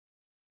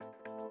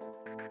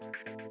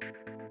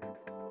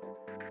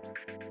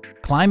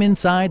Climb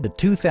inside the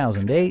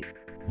 2008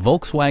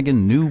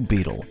 Volkswagen New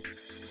Beetle.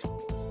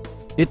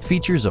 It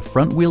features a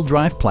front-wheel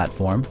drive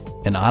platform,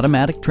 an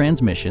automatic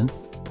transmission,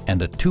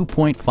 and a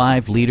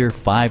 2.5-liter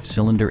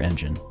 5-cylinder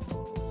engine.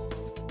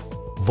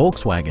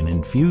 Volkswagen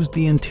infused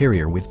the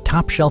interior with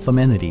top-shelf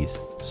amenities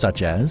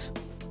such as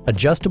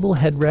adjustable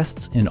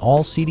headrests in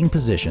all seating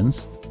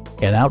positions,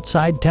 an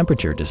outside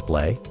temperature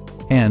display,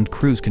 and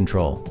cruise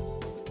control.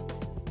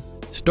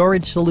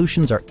 Storage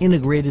solutions are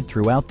integrated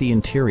throughout the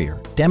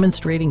interior,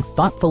 demonstrating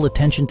thoughtful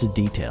attention to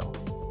detail.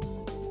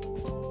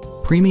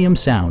 Premium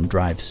sound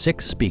drives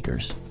 6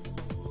 speakers,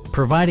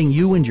 providing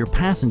you and your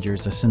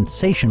passengers a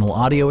sensational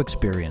audio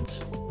experience.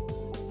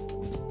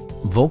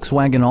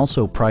 Volkswagen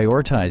also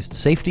prioritized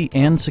safety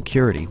and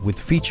security with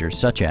features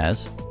such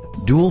as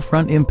dual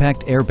front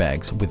impact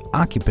airbags with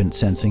occupant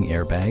sensing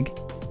airbag,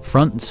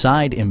 front and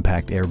side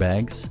impact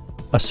airbags,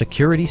 a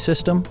security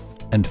system,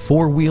 and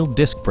 4-wheel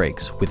disc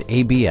brakes with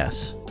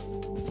ABS.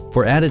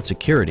 For added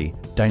security,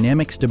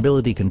 dynamic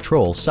stability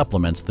control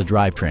supplements the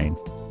drivetrain.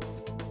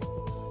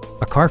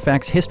 A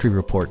Carfax history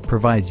report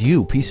provides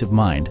you peace of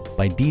mind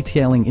by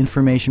detailing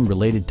information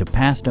related to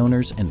past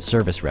owners and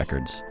service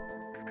records.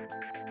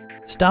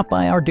 Stop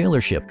by our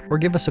dealership or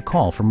give us a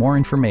call for more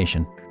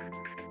information.